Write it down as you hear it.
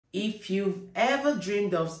If you've ever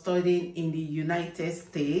dreamed of studying in the United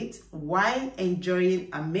States while enjoying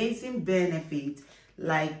amazing benefits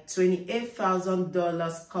like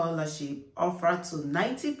 $28,000 scholarship offered to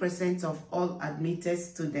 90% of all admitted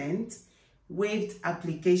students, waived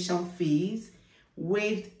application fees,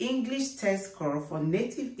 waived English test score for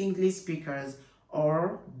native English speakers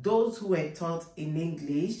or those who were taught in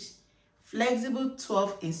English, flexible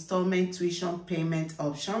 12 installment tuition payment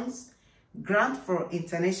options, grant for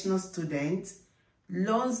international students,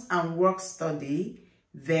 loans and work study,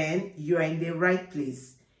 then you are in the right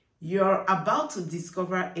place. You're about to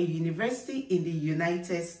discover a university in the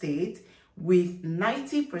United States with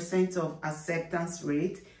 90% of acceptance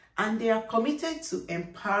rate, and they are committed to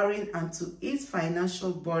empowering and to ease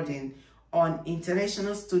financial burden on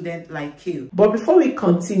international students like you. But before we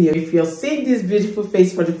continue, if you're seeing this beautiful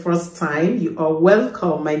face for the first time, you are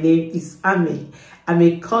welcome. My name is Ammy. I'm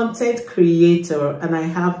a content creator and I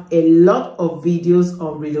have a lot of videos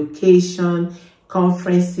on relocation,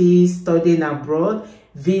 conferences, studying abroad,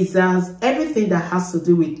 visas, everything that has to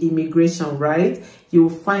do with immigration, right? You'll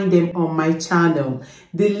find them on my channel.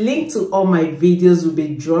 The link to all my videos will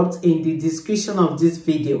be dropped in the description of this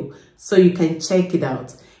video so you can check it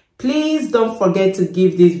out. Please don't forget to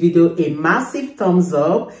give this video a massive thumbs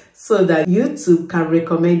up so that YouTube can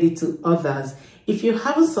recommend it to others. If you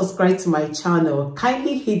haven't subscribed to my channel,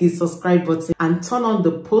 kindly hit the subscribe button and turn on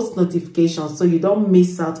the post notifications so you don't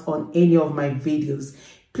miss out on any of my videos.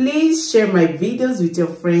 Please share my videos with your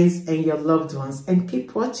friends and your loved ones and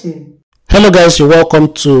keep watching. Hello guys, you're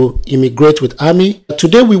welcome to Immigrate with Ammy.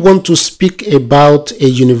 Today we want to speak about a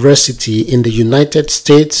university in the United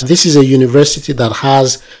States. This is a university that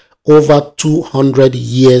has over 200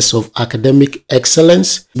 years of academic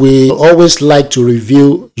excellence. We always like to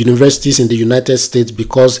review universities in the United States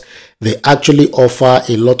because they actually offer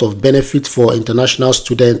a lot of benefit for international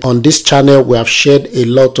students. On this channel, we have shared a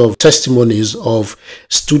lot of testimonies of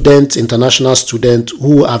students, international students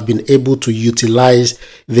who have been able to utilize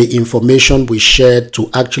the information we shared to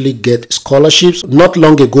actually get scholarships. Not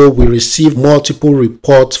long ago, we received multiple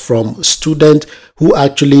reports from students who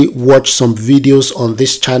actually watched some videos on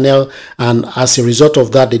this channel, and as a result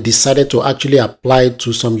of that, they decided to actually apply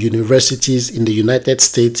to some universities in the United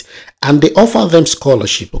States and they offer them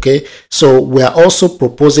scholarship. Okay, so we are also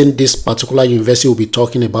proposing this particular university we'll be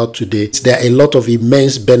talking about today. There are a lot of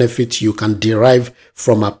immense benefits you can derive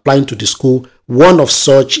from applying to the school. One of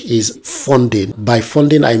such is funding. By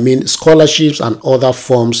funding, I mean scholarships and other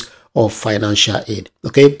forms of financial aid.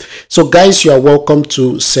 Okay, so guys, you are welcome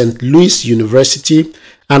to St. Louis University,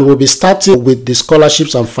 and we'll be starting with the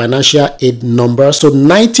scholarships and financial aid numbers. So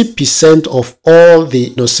 90% of all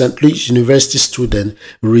the St. Louis University students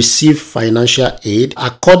receive financial aid.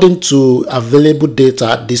 According to available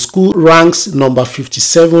data, the school ranks number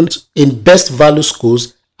 57 in best value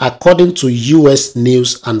schools according to US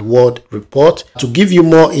News and World Report. To give you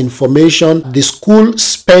more information, the school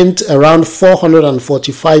spent around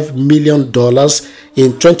 $445 million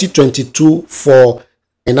in 2022 for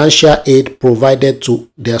financial aid provided to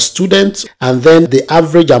their students, and then the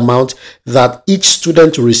average amount that each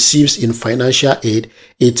student receives in financial aid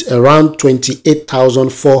is around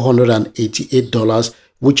 $28,488,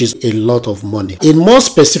 which is a lot of money. In more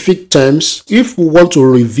specific terms, if we want to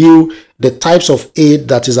review the types of aid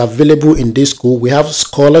that is available in this school, we have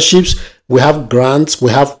scholarships, we have grants,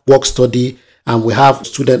 we have work study, and we have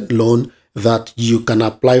student loan that you can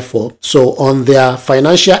apply for. So on their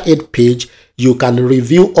financial aid page, you can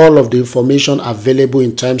review all of the information available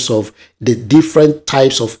in terms of the different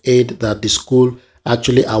types of aid that the school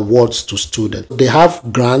actually awards to students. They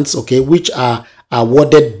have grants, okay, which are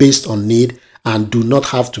awarded based on need and do not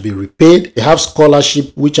have to be repaid. They have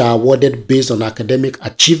scholarship which are awarded based on academic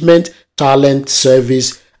achievement, talent,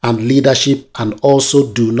 service, and leadership, and also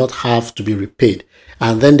do not have to be repaid.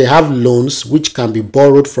 And then they have loans which can be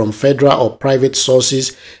borrowed from federal or private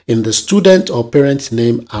sources in the student or parent's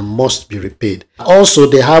name and must be repaid. Also,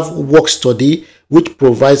 they have work study which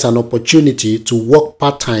provides an opportunity to work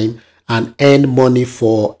part-time and earn money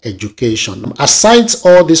for education. Aside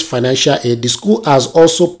all this financial aid, the school has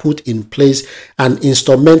also put in place an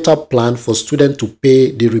instrumental plan for students to pay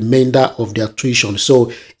the remainder of their tuition.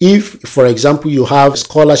 So if, for example, you have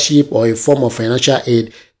scholarship or a form of financial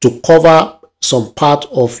aid to cover some part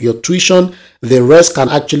of your tuition, the rest can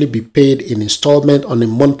actually be paid in installment on a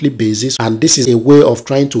monthly basis, and this is a way of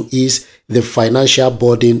trying to ease the financial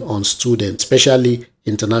burden on students, especially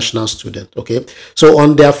international students. Okay, so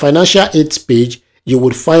on their financial aid page, you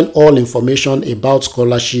would find all information about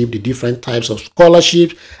scholarship, the different types of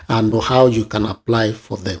scholarships, and how you can apply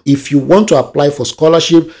for them. If you want to apply for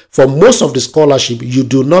scholarship, for most of the scholarship, you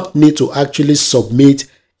do not need to actually submit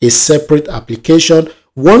a separate application.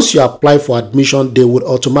 Once you apply for admission, they would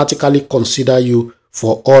automatically consider you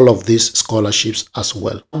for all of these scholarships as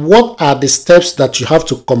well. What are the steps that you have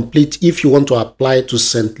to complete if you want to apply to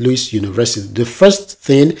St. Louis University? The first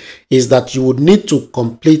thing is that you would need to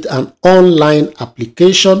complete an online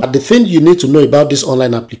application. The thing you need to know about this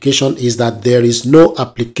online application is that there is no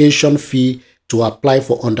application fee to apply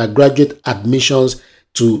for undergraduate admissions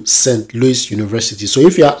to St. Louis University. So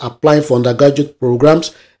if you are applying for undergraduate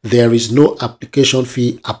programs, there is no application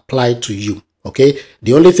fee applied to you. Okay,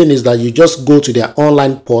 the only thing is that you just go to their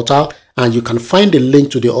online portal and you can find the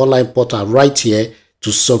link to the online portal right here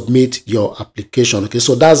to submit your application. Okay,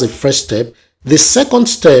 so that's the first step. The second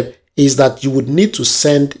step is that you would need to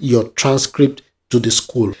send your transcript to the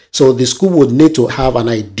school. So the school would need to have an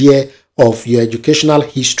idea of your educational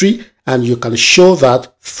history, and you can show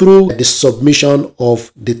that through the submission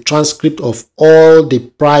of the transcript of all the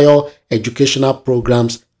prior educational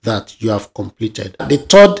programs that you have completed. The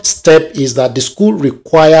third step is that the school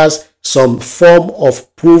requires some form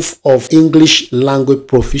of proof of English language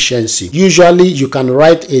proficiency. Usually you can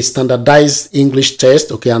write a standardized English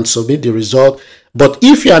test, okay, and submit the result. But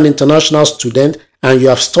if you're an international student and you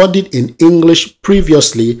have studied in English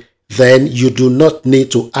previously, then you do not need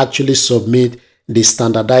to actually submit the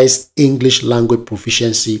standardized English language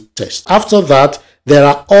proficiency test. After that, there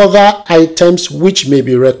are other items which may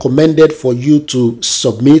be recommended for you to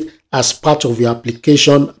submit as part of your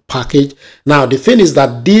application package. Now, the thing is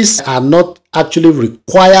that these are not actually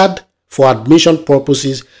required for admission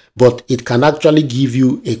purposes, but it can actually give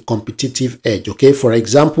you a competitive edge. Okay, for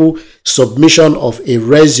example, submission of a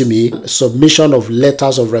resume, submission of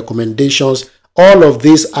letters of recommendations. All of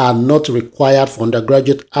these are not required for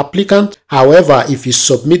undergraduate applicants. However, if you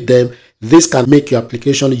submit them, this can make your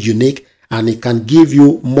application unique, and it can give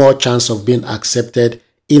you more chance of being accepted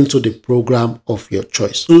into the program of your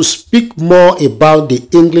choice. To speak more about the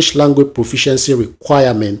English language proficiency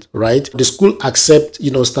requirement, right? The school accepts,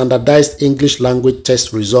 standardized English language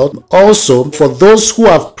test result. Also, for those who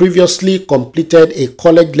have previously completed a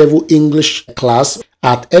college level English class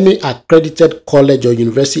at any accredited college or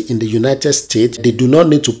university in the United States, they do not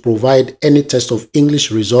need to provide any test of English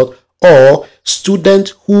result, or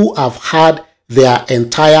students who have had their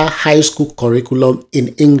entire high school curriculum in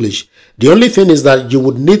English. The only thing is that you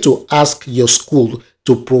would need to ask your school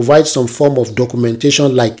to provide some form of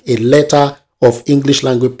documentation like a letter of English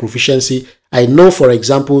language proficiency. I know, for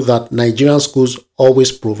example, that Nigerian schools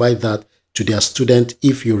always provide that to their students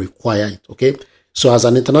if you require it, okay? So as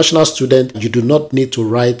an international student, you do not need to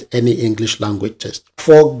write any English language test.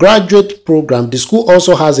 For graduate program, the school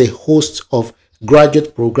also has a host of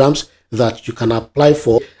graduate programs that you can apply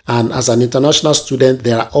for, and as an international student,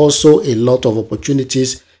 there are also a lot of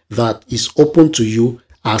opportunities that is open to you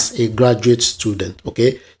as a graduate student.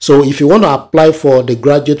 Okay, so if you want to apply for the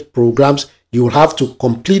graduate programs, you will have to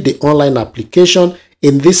complete the online application.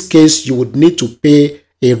 In this case, you would need to pay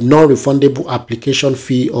a non-refundable application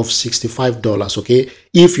fee of $65, okay,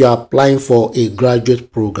 if you are applying for a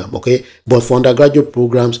graduate program. Okay, but for undergraduate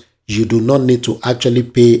programs, you do not need to actually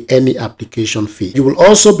pay any application fee. You will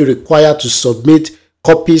also be required to submit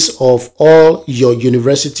copies of all your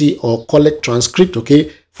university or college transcript,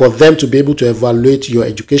 okay, for them to be able to evaluate your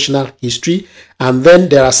educational history. And then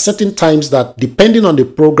there are certain times that, depending on the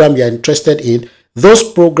program you are interested in,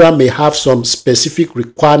 those programs may have some specific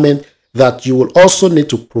requirement that you will also need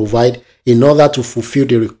to provide in order to fulfill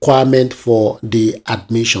the requirement for the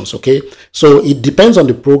admissions. Okay, so it depends on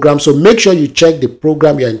the program. So make sure you check the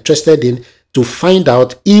program you're interested in to find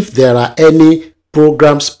out if there are any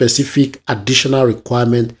program specific additional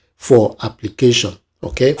requirement for application.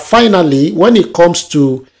 Okay, finally, when it comes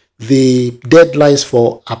to the deadlines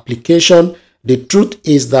for application, the truth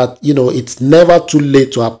is that, it's never too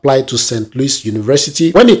late to apply to St. Louis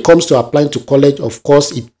University. When it comes to applying to college, of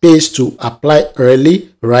course, it pays to apply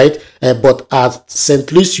early, right? But at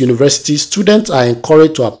St. Louis University, students are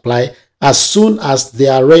encouraged to apply as soon as they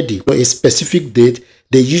are ready. For a specific date,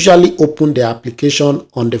 they usually open their application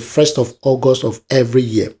on the 1st of August of every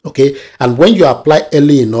year, okay? And when you apply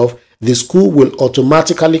early enough, the school will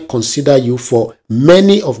automatically consider you for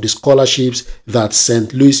many of the scholarships that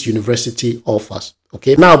St. Louis University offers.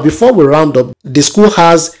 Okay, now before we round up, the school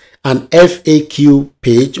has an FAQ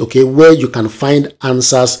page, okay, where you can find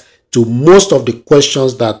answers to most of the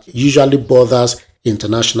questions that usually bothers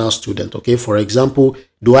international student. Okay, for example,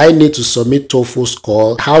 do I need to submit TOEFL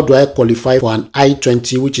score? How do I qualify for an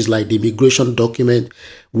I-20, which is like the immigration document?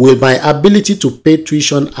 Will my ability to pay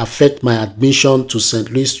tuition affect my admission to St.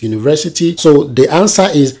 Louis University? So the answer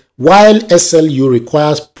is, while SLU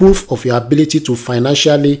requires proof of your ability to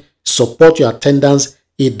financially support your attendance,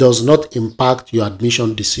 it does not impact your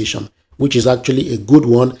admission decision, which is actually a good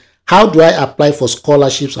one. How do I apply for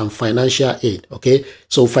scholarships and financial aid? Okay,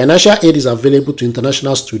 so financial aid is available to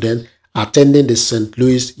international students attending the St.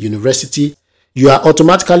 Louis University. You are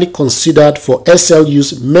automatically considered for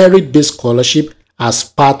SLU's merit-based scholarship as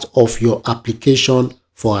part of your application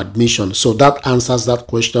for admission. So that answers that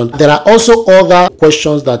question. There are also other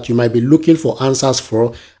questions that you might be looking for answers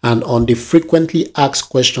for, and on the frequently asked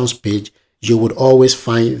questions page, you would always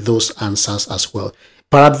find those answers as well.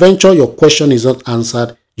 Peradventure, your question is not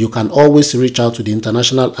answered, you can always reach out to the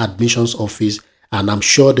International Admissions Office, and I'm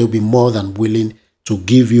sure they'll be more than willing to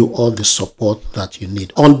give you all the support that you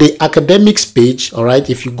need. On the academics page, all right,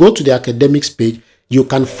 if you go to the academics page, you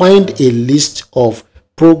can find a list of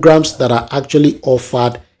programs that are actually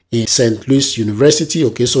offered in St. Louis University.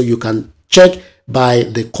 Okay, so you can check by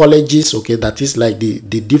the colleges, okay, that is like the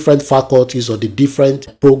different faculties or the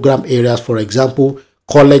different program areas. For example,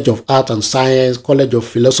 College of Art and Science, College of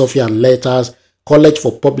Philosophy and Letters, College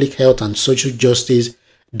for Public Health and Social Justice,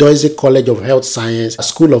 Doisy College of Health Science,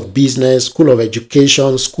 School of Business, School of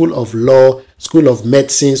Education, School of Law, School of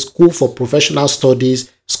Medicine, School for Professional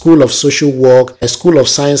Studies, School of Social Work, a School of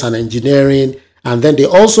Science and Engineering, and then they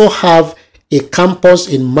also have a campus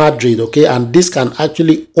in Madrid, okay, and this can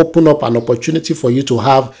actually open up an opportunity for you to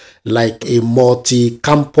have like a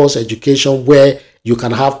multi-campus education where you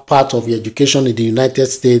can have part of your education in the United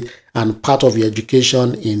States and part of your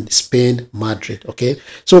education in Spain, Madrid. Okay,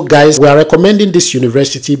 so guys, we are recommending this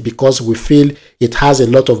university because we feel it has a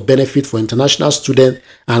lot of benefit for international students,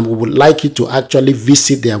 and we would like you to actually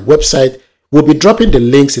visit their website. We'll be dropping the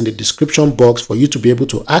links in the description box for you to be able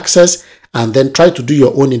to access, and then try to do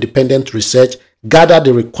your own independent research, gather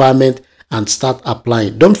the requirement, and start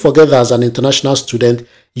applying. Don't forget that as an international student,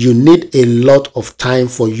 you need a lot of time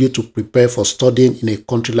for you to prepare for studying in a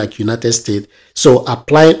country like United States. So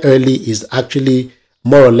applying early is actually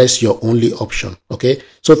more or less your only option. Okay,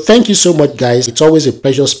 so thank you so much, guys. It's always a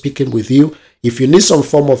pleasure speaking with you. If you need some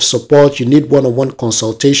form of support, you need one-on-one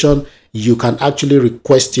consultation, you can actually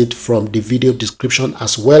request it from the video description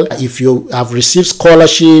as well. If you have received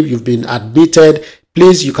scholarship, you've been admitted,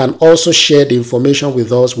 please, you can also share the information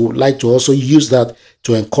with us. We would like to also use that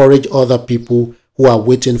to encourage other people who are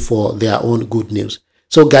waiting for their own good news.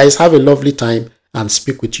 So guys, have a lovely time and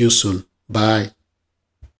speak with you soon. Bye.